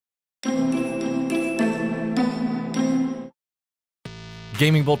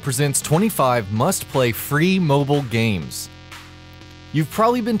GamingBolt presents 25 must-play free mobile games. You've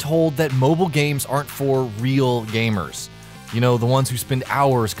probably been told that mobile games aren't for real gamers. You know, the ones who spend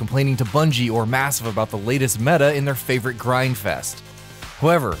hours complaining to Bungie or Massive about the latest meta in their favorite grindfest.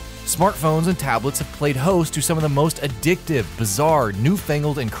 However, smartphones and tablets have played host to some of the most addictive, bizarre,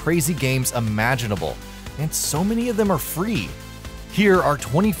 newfangled, and crazy games imaginable, and so many of them are free. Here are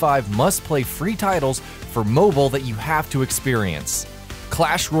 25 must-play free titles for mobile that you have to experience.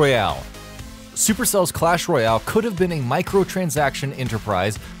 Clash Royale. Supercell's Clash Royale could have been a microtransaction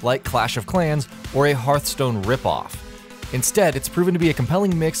enterprise like Clash of Clans or a Hearthstone ripoff. Instead, it's proven to be a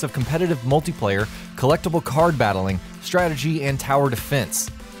compelling mix of competitive multiplayer, collectible card battling, strategy, and tower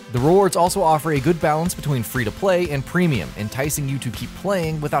defense. The rewards also offer a good balance between free-to-play and premium, enticing you to keep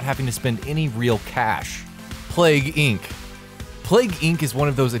playing without having to spend any real cash. Plague Inc. Plague Inc. is one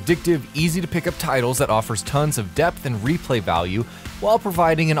of those addictive, easy-to-pick-up titles that offers tons of depth and replay value while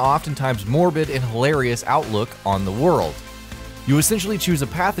providing an oftentimes morbid and hilarious outlook on the world. You essentially choose a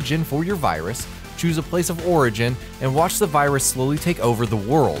pathogen for your virus, choose a place of origin, and watch the virus slowly take over the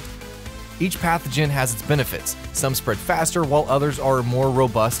world. Each pathogen has its benefits. Some spread faster, while others are more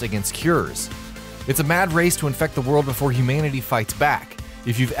robust against cures. It's a mad race to infect the world before humanity fights back.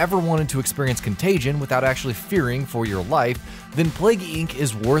 If you've ever wanted to experience contagion without actually fearing for your life, then Plague Inc.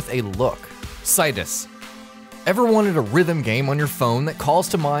 is worth a look. Citus. Ever wanted a rhythm game on your phone that calls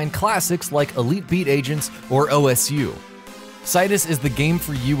to mind classics like Elite Beat Agents or OSU? Citus is the game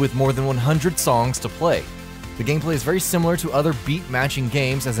for you with more than 100 songs to play. The gameplay is very similar to other beat-matching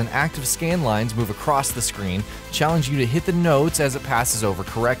games as an active scan lines move across the screen, challenging you to hit the notes as it passes over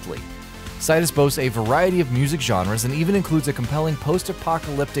correctly. Citus boasts a variety of music genres and even includes a compelling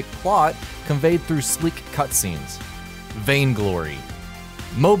post-apocalyptic plot conveyed through sleek cutscenes. Vainglory.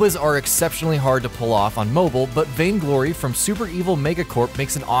 MOBAs are exceptionally hard to pull off on mobile, but Vainglory from Super Evil Megacorp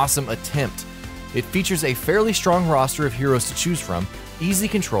makes an awesome attempt. It features a fairly strong roster of heroes to choose from, easy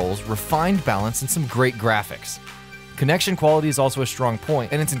controls, refined balance, and some great graphics. Connection quality is also a strong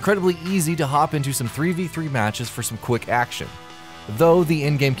point, and it's incredibly easy to hop into some 3v3 matches for some quick action. Though the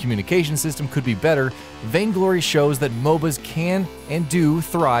in-game communication system could be better, Vainglory shows that MOBAs can and do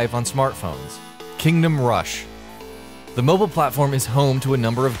thrive on smartphones. Kingdom Rush. The mobile platform is home to a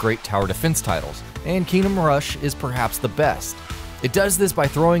number of great tower defense titles, and Kingdom Rush is perhaps the best. It does this by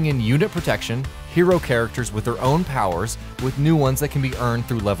throwing in unit protection, hero characters with their own powers, with new ones that can be earned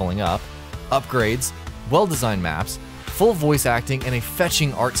through leveling up, upgrades, well-designed maps, full voice acting, and a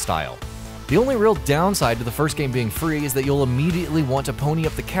fetching art style. The only real downside to the first game being free is that you'll immediately want to pony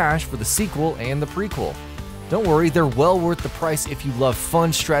up the cash for the sequel and the prequel. Don't worry, they're well worth the price if you love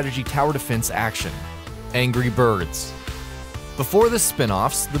fun strategy tower defense action. Angry Birds. Before the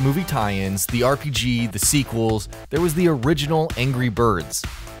spin-offs, the movie tie-ins, the RPG, the sequels, there was the original Angry Birds.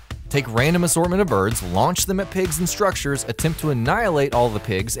 Take random assortment of birds, launch them at pigs and structures, attempt to annihilate all the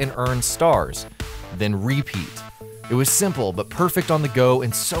pigs, and earn stars. Then repeat. It was simple, but perfect on the go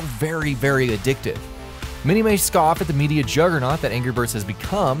and so very, very addictive. Many may scoff at the media juggernaut that Angry Birds has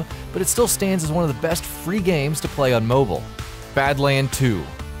become, but it still stands as one of the best free games to play on mobile. Badland 2.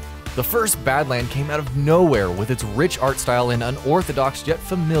 The first Badland came out of nowhere with its rich art style and unorthodox yet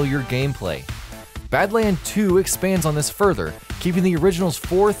familiar gameplay. Badland 2 expands on this further, keeping the original's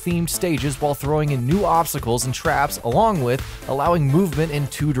 4 themed stages while throwing in new obstacles and traps, along with allowing movement in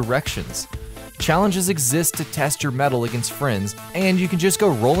 2 directions. Challenges exist to test your mettle against friends, and you can just go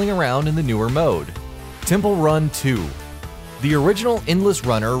rolling around in the newer mode. Temple Run 2. The original Endless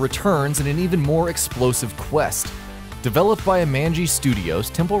Runner returns in an even more explosive quest. Developed by Bungie Studios,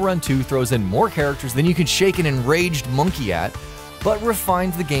 Temple Run 2 throws in more characters than you can shake an enraged monkey at, but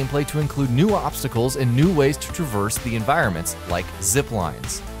refines the gameplay to include new obstacles and new ways to traverse the environments, like zip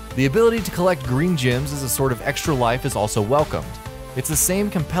lines. The ability to collect green gems as a sort of extra life is also welcomed. It's the same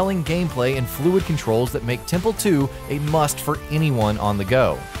compelling gameplay and fluid controls that make Temple 2 a must for anyone on the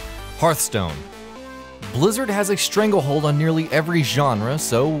go. Hearthstone. Blizzard has a stranglehold on nearly every genre,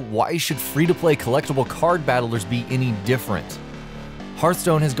 so why should free-to-play collectible card battlers be any different?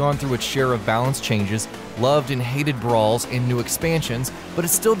 Hearthstone has gone through its share of balance changes, loved and hated brawls, and new expansions, but it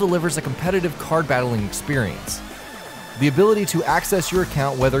still delivers a competitive card battling experience. The ability to access your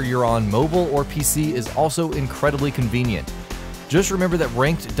account whether you're on mobile or PC is also incredibly convenient. Just remember that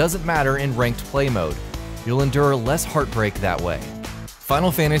ranked doesn't matter in ranked play mode. You'll endure less heartbreak that way.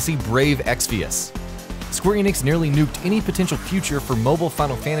 Final Fantasy Brave Exvius. Square Enix nearly nuked any potential future for mobile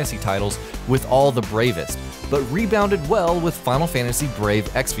Final Fantasy titles with all the bravest, but rebounded well with Final Fantasy Brave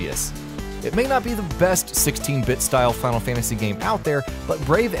Exvius. It may not be the best 16-bit style Final Fantasy game out there, but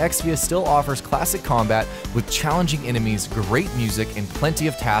Brave Exvius still offers classic combat with challenging enemies, great music, and plenty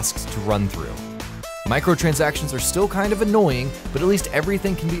of tasks to run through. Microtransactions are still kind of annoying, but at least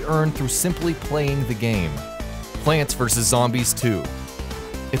everything can be earned through simply playing the game. Plants vs. Zombies 2.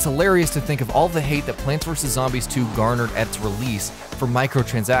 It's hilarious to think of all the hate that Plants vs. Zombies 2 garnered at its release for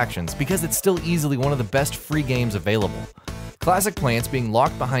microtransactions, because it's still easily one of the best free games available. Classic Plants being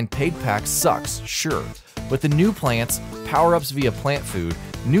locked behind paid packs sucks, sure, but the new Plants, power-ups via plant food,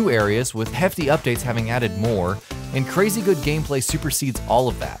 new areas with hefty updates having added more, and crazy good gameplay supersedes all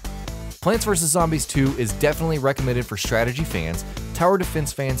of that. Plants vs. Zombies 2 is definitely recommended for strategy fans, tower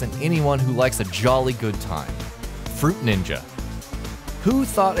defense fans, and anyone who likes a jolly good time. Fruit Ninja. Who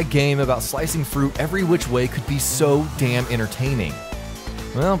thought a game about slicing fruit every which way could be so damn entertaining?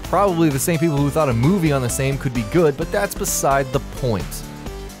 Well, probably the same people who thought a movie on the same could be good, but that's beside the point.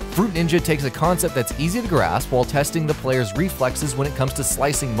 Fruit Ninja takes a concept that's easy to grasp while testing the player's reflexes when it comes to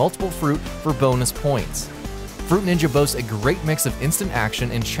slicing multiple fruit for bonus points. Fruit Ninja boasts a great mix of instant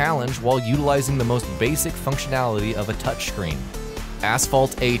action and challenge while utilizing the most basic functionality of a touchscreen.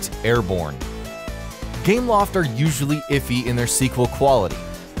 Asphalt 8 Airborne. Gameloft are usually iffy in their sequel quality.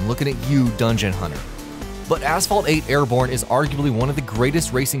 I'm looking at you, Dungeon Hunter. But Asphalt 8 Airborne is arguably one of the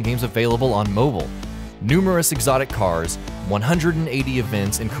greatest racing games available on mobile. Numerous exotic cars, 180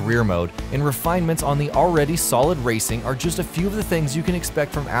 events in career mode, and refinements on the already solid racing are just a few of the things you can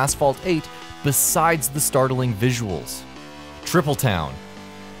expect from Asphalt 8 besides the startling visuals. Triple Town.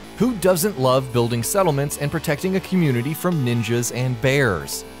 Who doesn't love building settlements and protecting a community from ninjas and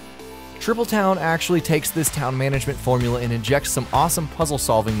bears? Triple Town actually takes this town management formula and injects some awesome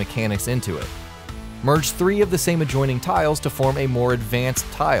puzzle-solving mechanics into it. Merge 3 of the same adjoining tiles to form a more advanced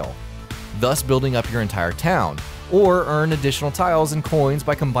tile, thus building up your entire town, or earn additional tiles and coins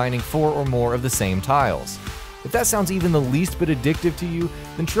by combining 4 or more of the same tiles. If that sounds even the least bit addictive to you,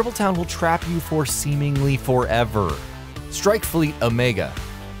 then Triple Town will trap you for seemingly forever. Strike Fleet Omega.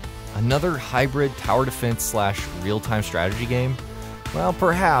 Another hybrid tower defense / real-time strategy game? Well,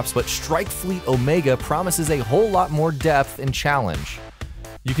 perhaps, but Strike Fleet Omega promises a whole lot more depth and challenge.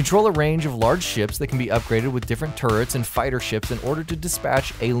 You control a range of large ships that can be upgraded with different turrets and fighter ships in order to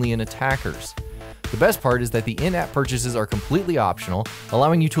dispatch alien attackers. The best part is that the in-app purchases are completely optional,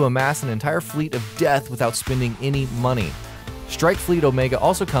 allowing you to amass an entire fleet of death without spending any money. Strike Fleet Omega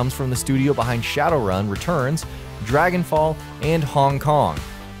also comes from the studio behind Shadowrun Returns, Dragonfall, and Hong Kong.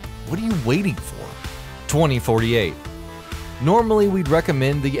 What are you waiting for? 2048. Normally we'd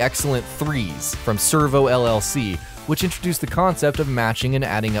recommend the excellent Threes from Servo LLC, which introduced the concept of matching and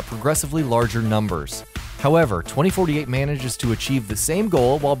adding up progressively larger numbers. However, 2048 manages to achieve the same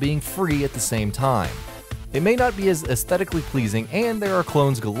goal while being free at the same time. It may not be as aesthetically pleasing, and there are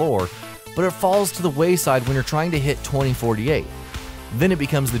clones galore, but it falls to the wayside when you're trying to hit 2048. Then it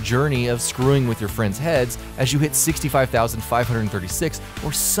becomes the journey of screwing with your friends' heads as you hit 65,536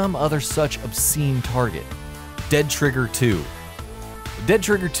 or some other such obscene target. Dead Trigger 2. Dead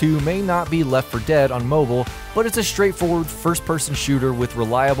Trigger 2 may not be Left 4 Dead on mobile, but it's a straightforward first-person shooter with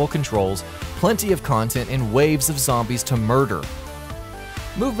reliable controls, plenty of content, and waves of zombies to murder.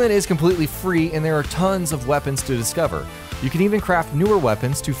 Movement is completely free, and there are tons of weapons to discover. You can even craft newer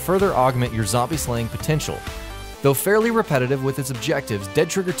weapons to further augment your zombie-slaying potential. Though fairly repetitive with its objectives, Dead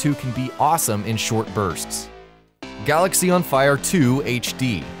Trigger 2 can be awesome in short bursts. Galaxy on Fire 2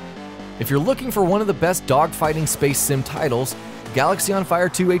 HD. If you're looking for one of the best dogfighting space sim titles, Galaxy on Fire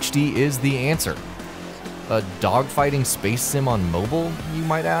 2 HD is the answer. A dogfighting space sim on mobile, you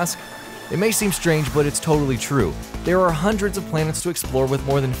might ask? It may seem strange, but it's totally true. There are hundreds of planets to explore with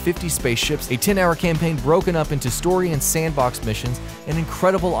more than 50 spaceships, a 10-hour campaign broken up into story and sandbox missions, and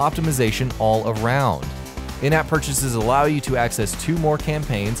incredible optimization all around. In-app purchases allow you to access 2 more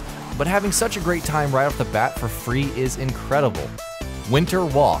campaigns, but having such a great time right off the bat for free is incredible. Winter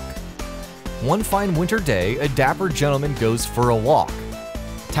Walk. One fine winter day, a dapper gentleman goes for a walk.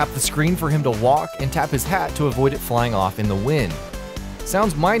 Tap the screen for him to walk and tap his hat to avoid it flying off in the wind.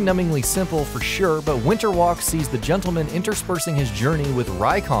 Sounds mind-numbingly simple for sure, but Winter Walk sees the gentleman interspersing his journey with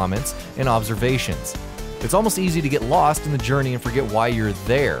wry comments and observations. It's almost easy to get lost in the journey and forget why you're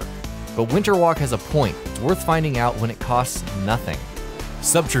there. But Winter Walk has a point. It's worth finding out when it costs nothing.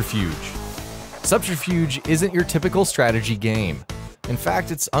 Subterfuge. Subterfuge isn't your typical strategy game. In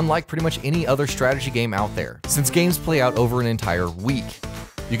fact, it's unlike pretty much any other strategy game out there, since games play out over an entire week.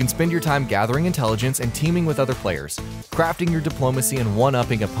 You can spend your time gathering intelligence and teaming with other players, crafting your diplomacy and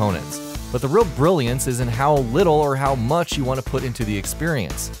one-upping opponents. But the real brilliance is in how little or how much you want to put into the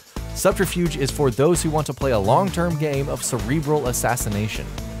experience. Subterfuge is for those who want to play a long-term game of cerebral assassination.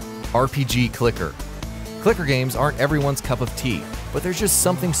 RPG Clicker. Clicker games aren't everyone's cup of tea, but there's just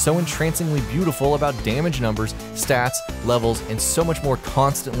something so entrancingly beautiful about damage numbers, stats, levels, and so much more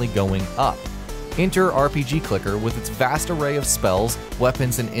constantly going up. Enter RPG Clicker with its vast array of spells,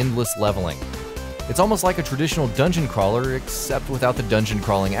 weapons, and endless leveling. It's almost like a traditional dungeon crawler, except without the dungeon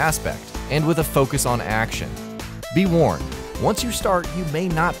crawling aspect, and with a focus on action. Be warned, once you start, you may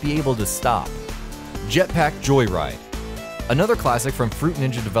not be able to stop. Jetpack Joyride. Another classic from Fruit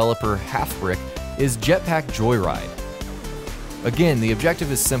Ninja developer Halfbrick is Jetpack Joyride. Again, the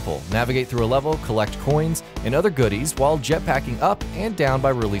objective is simple: navigate through a level, collect coins, and other goodies while jetpacking up and down by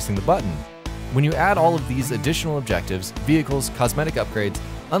releasing the button. When you add all of these additional objectives, vehicles, cosmetic upgrades,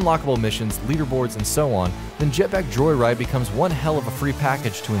 unlockable missions, leaderboards, and so on, then Jetpack Joyride becomes one hell of a free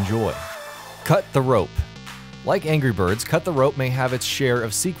package to enjoy. Cut the Rope. Like Angry Birds, Cut the Rope may have its share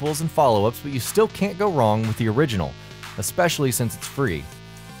of sequels and follow-ups, but you still can't go wrong with the original, especially since it's free.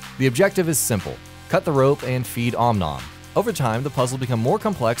 The objective is simple: cut the rope and feed Omnom. Over time, the puzzle becomes more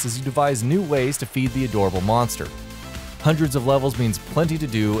complex as you devise new ways to feed the adorable monster. Hundreds of levels means plenty to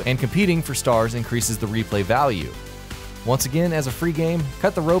do, and competing for stars increases the replay value. Once again, as a free game,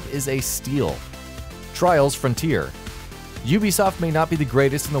 Cut the Rope is a steal. Trials Frontier. Ubisoft may not be the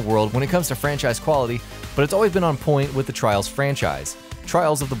greatest in the world when it comes to franchise quality, but it's always been on point with the Trials franchise.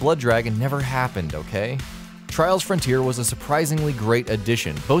 Trials of the Blood Dragon never happened, okay? Trials Frontier was a surprisingly great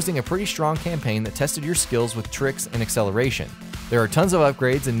addition, boasting a pretty strong campaign that tested your skills with tricks and acceleration. There are tons of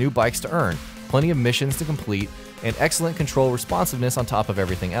upgrades and new bikes to earn, plenty of missions to complete, and excellent control responsiveness on top of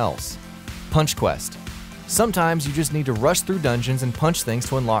everything else. Punch Quest. Sometimes you just need to rush through dungeons and punch things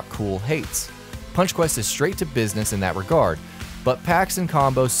to unlock cool hates. Punch Quest is straight to business in that regard, but packs and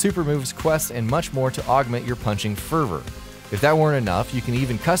combos, super moves, quests, and much more to augment your punching fervor. If that weren't enough, you can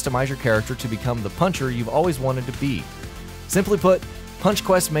even customize your character to become the puncher you've always wanted to be. Simply put, Punch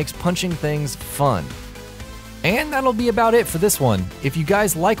Quest makes punching things fun. And that'll be about it for this one. If you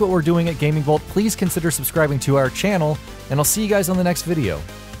guys like what we're doing at GamingBolt, please consider subscribing to our channel, and I'll see you guys on the next video.